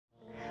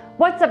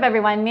What's up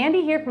everyone,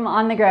 Mandy here from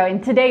On The Grow,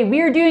 and today we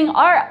are doing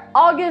our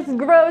August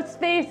Grow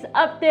Space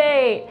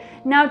update.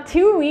 Now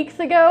 2 weeks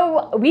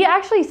ago, we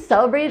actually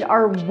celebrated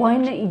our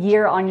 1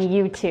 year on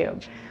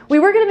YouTube. We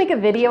were gonna make a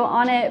video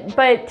on it,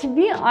 but to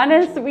be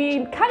honest,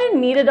 we kind of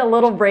needed a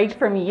little break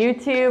from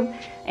YouTube.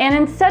 And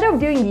instead of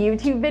doing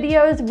YouTube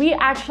videos, we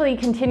actually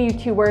continue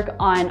to work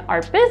on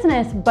our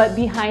business, but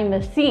behind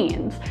the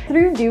scenes.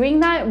 Through doing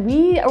that,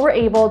 we were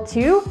able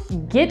to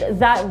get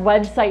that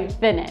website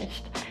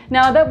finished.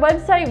 Now that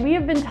website, we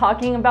have been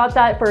talking about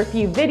that for a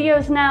few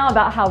videos now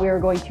about how we were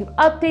going to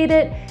update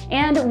it,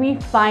 and we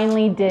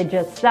finally did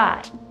just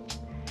that.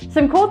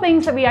 Some cool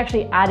things that we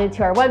actually added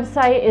to our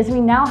website is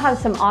we now have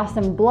some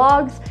awesome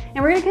blogs,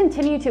 and we're gonna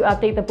continue to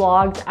update the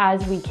blogs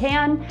as we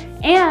can.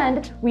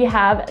 And we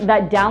have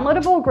that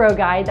downloadable grow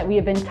guide that we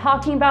have been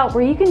talking about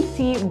where you can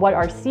see what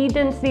our seed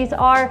densities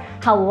are,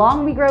 how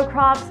long we grow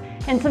crops,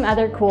 and some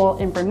other cool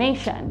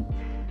information.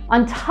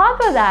 On top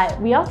of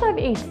that, we also have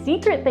a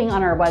secret thing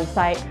on our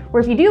website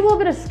where if you do a little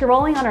bit of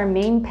scrolling on our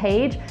main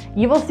page,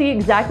 you will see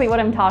exactly what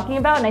I'm talking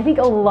about, and I think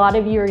a lot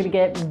of you are gonna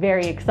get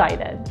very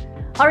excited.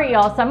 All right,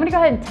 y'all, so I'm gonna go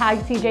ahead and tag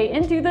CJ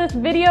into this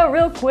video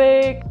real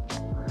quick.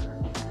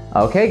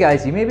 Okay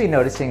guys, you may be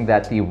noticing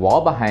that the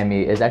wall behind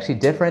me is actually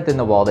different than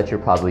the wall that you're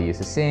probably used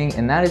to seeing,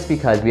 and that is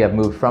because we have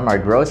moved from our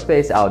grow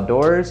space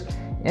outdoors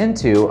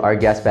into our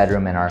guest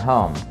bedroom in our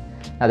home.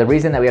 Now the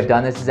reason that we have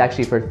done this is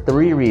actually for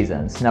 3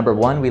 reasons. Number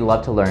 1, we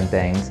love to learn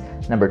things.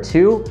 Number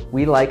 2,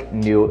 we like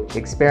new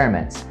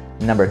experiments.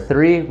 Number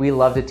 3, we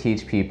love to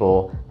teach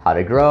people how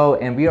to grow,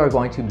 and we are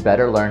going to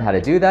better learn how to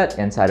do that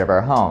inside of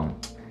our home.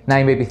 Now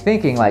you may be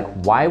thinking, like,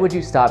 why would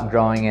you stop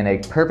growing in a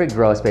perfect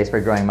grow space for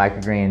growing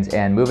microgreens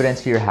and move it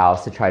into your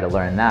house to try to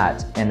learn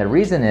that? And the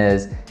reason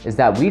is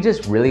that we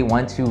just really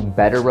want to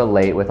better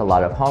relate with a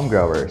lot of home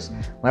growers.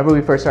 Whenever we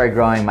first started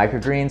growing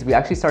microgreens, we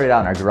actually started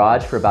out in our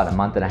garage for about a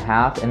month and a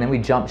half, and then we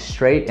jumped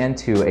straight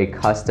into a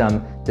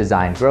custom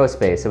designed grow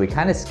space. So we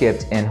kind of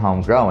skipped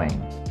in-home growing.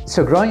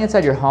 So growing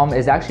inside your home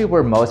is actually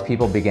where most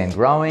people begin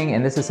growing,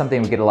 and this is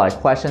something we get a lot of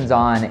questions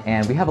on,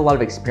 and we have a lot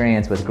of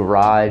experience with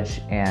garage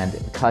and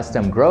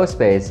custom grow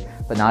space,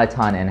 but not a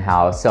ton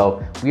in-house.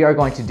 So we are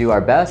going to do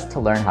our best to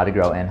learn how to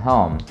grow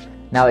in-home.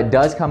 Now it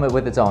does come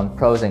with its own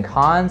pros and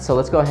cons, so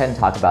let's go ahead and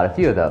talk about a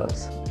few of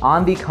those.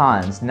 On the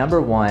cons,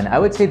 number 1, I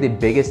would say the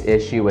biggest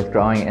issue with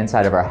growing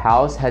inside of our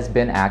house has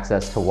been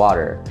access to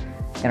water.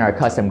 In our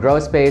custom grow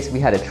space, we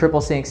had a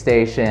triple sink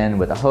station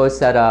with a hose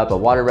setup, a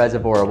water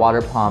reservoir, a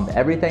water pump.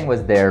 Everything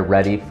was there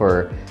ready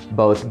for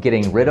both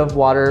getting rid of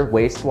water,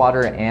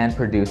 wastewater, and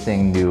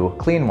producing new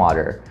clean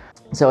water.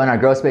 So in our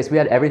grow space, we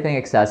had everything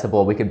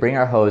accessible. We could bring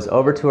our hose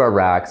over to our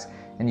racks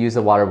and use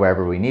the water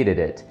wherever we needed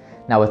it.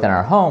 Now within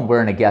our home,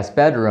 we're in a guest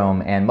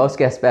bedroom, and most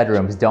guest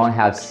bedrooms don't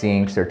have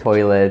sinks or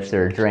toilets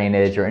or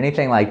drainage or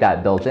anything like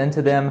that built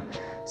into them.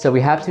 So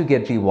we have to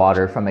get the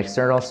water from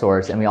external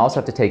source, and we also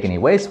have to take any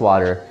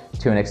wastewater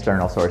to an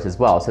external source as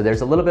well. So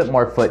there's a little bit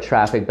more foot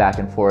traffic back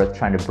and forth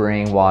trying to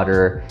bring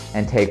water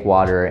and take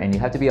water, and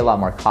you have to be a lot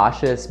more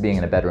cautious being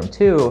in a bedroom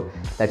too,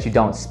 that you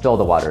don't spill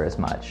the water as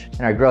much.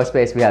 In our grow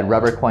space, we had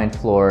rubber coin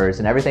floors,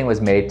 and everything was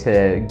made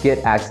to get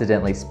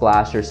accidentally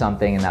splashed or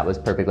something, and that was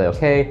perfectly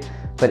okay.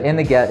 But in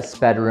the guest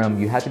bedroom,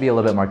 you have to be a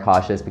little bit more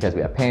cautious because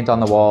we have paint on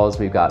the walls,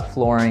 we've got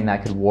flooring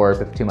that could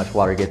warp if too much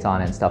water gets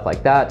on and stuff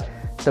like that.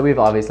 So we've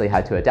obviously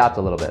had to adapt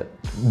a little bit.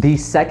 The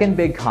second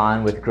big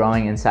con with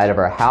growing inside of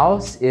our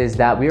house is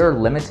that we are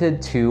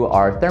limited to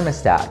our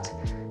thermostat.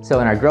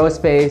 So in our grow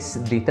space,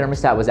 the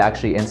thermostat was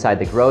actually inside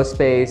the grow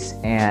space,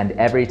 and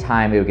every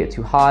time it would get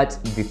too hot,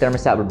 the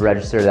thermostat would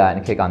register that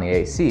and kick on the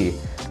AC.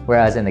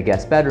 Whereas in the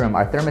guest bedroom,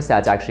 our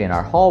thermostat's actually in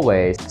our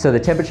hallway, so the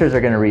temperatures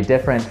are gonna read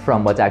different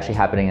from what's actually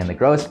happening in the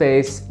grow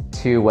space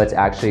to what's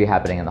actually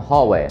happening in the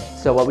hallway.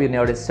 So what we've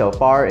noticed so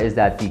far is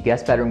that the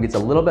guest bedroom gets a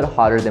little bit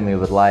hotter than we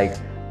would like,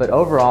 but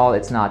overall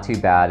it's not too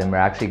bad, and we're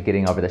actually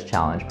getting over this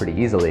challenge pretty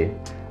easily.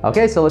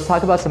 Okay, so let's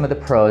talk about some of the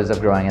pros of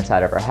growing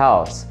inside of our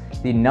house.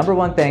 The number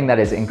 1 thing that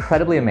is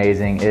incredibly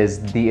amazing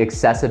is the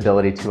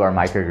accessibility to our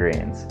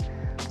microgreens.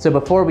 So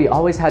before, we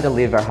always had to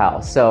leave our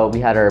house. So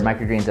we had our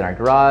microgreens in our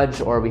garage,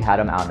 or we had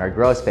them out in our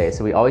grow space.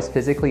 So we always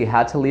physically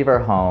had to leave our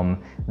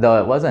home, though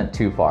it wasn't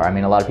too far. I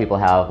mean, a lot of people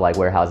have like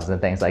warehouses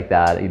and things like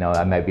that. You know,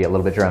 that might be a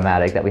little bit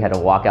dramatic that we had to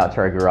walk out to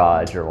our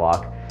garage or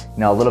walk, you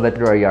know, a little bit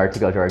through our yard to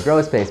go to our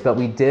grow space, but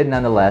we did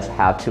nonetheless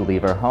have to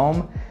leave our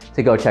home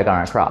to go check on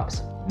our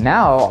crops.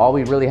 Now, all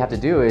we really have to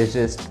do is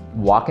just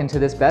walk into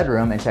this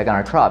bedroom and check on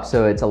our crops.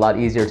 So it's a lot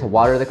easier to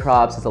water the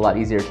crops, it's a lot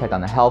easier to check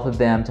on the health of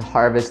them, to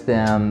harvest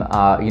them.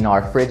 You know,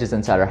 our fridge is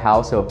inside our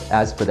house, so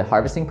as for the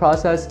harvesting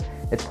process,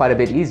 it's quite a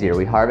bit easier.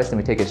 We harvest and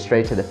we take it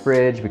straight to the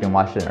fridge, we can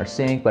wash it in our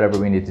sink, whatever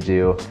we need to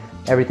do.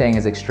 Everything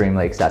is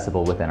extremely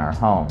accessible within our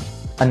home.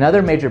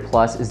 Another major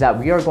plus is that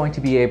we are going to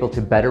be able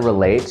to better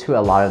relate to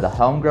a lot of the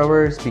home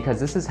growers, because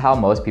this is how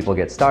most people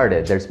get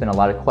started. There's been a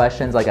lot of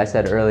questions, like I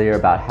said earlier,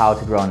 about how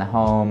to grow in the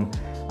home,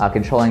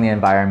 controlling the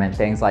environment,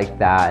 things like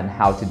that, and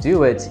how to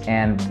do it,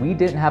 and we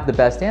didn't have the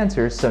best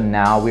answers, so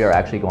now we are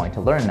actually going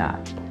to learn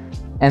that.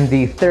 And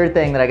the third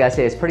thing that I gotta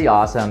say is pretty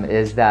awesome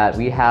is that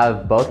we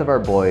have both of our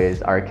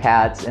boys, our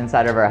cats,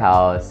 inside of our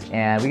house,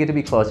 and we get to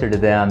be closer to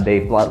them.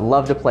 They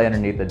love to play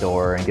underneath the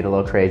door and get a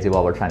little crazy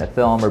while we're trying to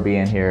film or be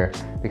in here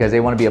because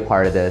they want to be a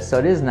part of this. So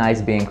it is nice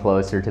being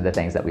closer to the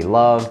things that we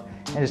love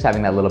and just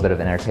having that little bit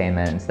of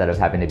entertainment instead of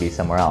having to be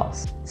somewhere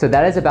else. So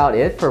that is about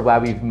it for why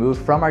we've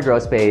moved from our grow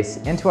space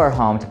into our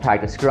home to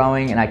practice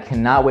growing, and I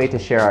cannot wait to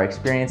share our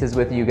experiences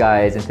with you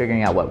guys and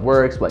figuring out what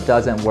works, what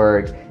doesn't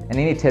work, and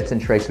any tips and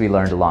tricks we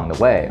learned along the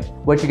way.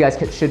 What you guys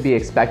should be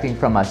expecting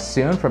from us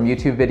soon from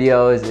YouTube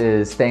videos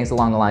is things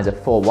along the lines of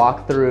full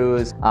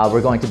walkthroughs.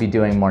 We're going to be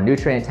doing more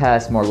nutrient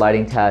tests, more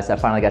lighting tests. I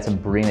finally got some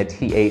Barina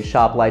T8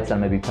 shop lights that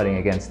I'm gonna be putting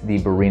against the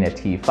Barina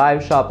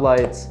T5 shop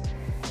lights,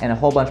 and a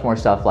whole bunch more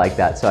stuff like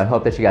that. So I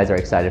hope that you guys are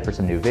excited for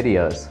some new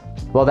videos.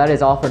 Well, that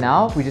is all for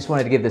now. We just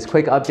wanted to give this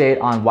quick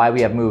update on why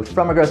we have moved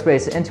from our grow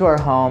space into our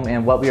home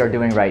and what we are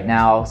doing right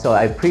now. So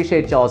I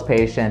appreciate y'all's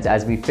patience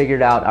as we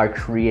figured out our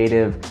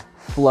creative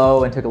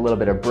flow and took a little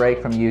bit of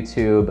break from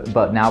YouTube,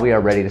 but now we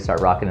are ready to start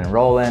rocking and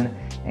rolling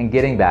and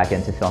getting back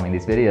into filming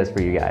these videos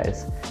for you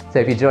guys. So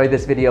if you enjoyed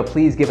this video,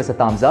 please give us a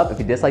thumbs up. If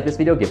you dislike this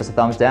video, give us a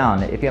thumbs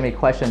down. If you have any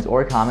questions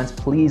or comments,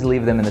 please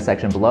leave them in the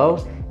section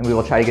below, and we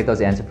will try to get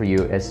those answered for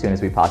you as soon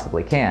as we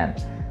possibly can.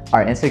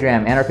 Our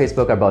Instagram and our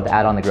Facebook are both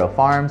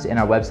 @OnTheGrowFarms, and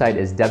our website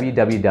is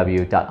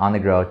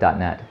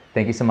www.onthegrow.net.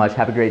 Thank you so much,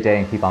 have a great day,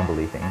 and keep on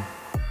believing.